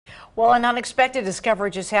Well, an unexpected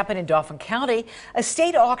discovery just happened in Dauphin County. A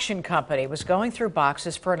state auction company was going through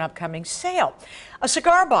boxes for an upcoming sale. A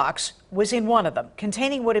cigar box was in one of them,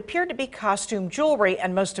 containing what appeared to be costume jewelry,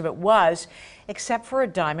 and most of it was, except for a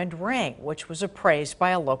diamond ring, which was appraised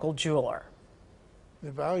by a local jeweler.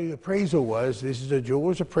 The value appraisal was, this is a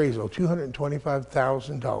jeweler's appraisal,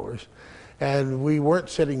 $225,000. And we weren't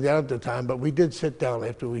sitting down at the time, but we did sit down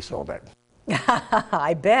after we saw that.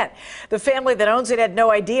 I bet. The family that owns it had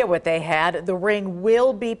no idea what they had. The ring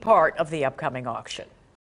will be part of the upcoming auction.